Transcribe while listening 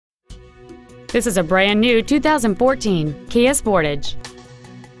This is a brand new 2014 Kia Sportage.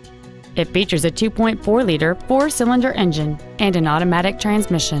 It features a 2.4-liter four-cylinder engine and an automatic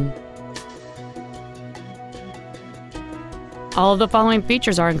transmission. All of the following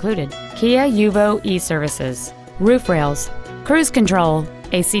features are included: Kia Yuvo e-services, roof rails, cruise control,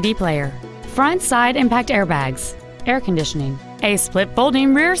 a CD player, front side impact airbags, air conditioning, a split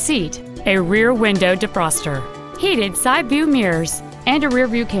folding rear seat, a rear window defroster, heated side view mirrors, and a rear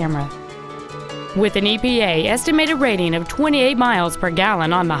view camera. With an EPA estimated rating of 28 miles per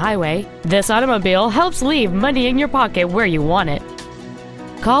gallon on the highway, this automobile helps leave money in your pocket where you want it.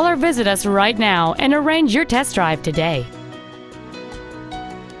 Call or visit us right now and arrange your test drive today.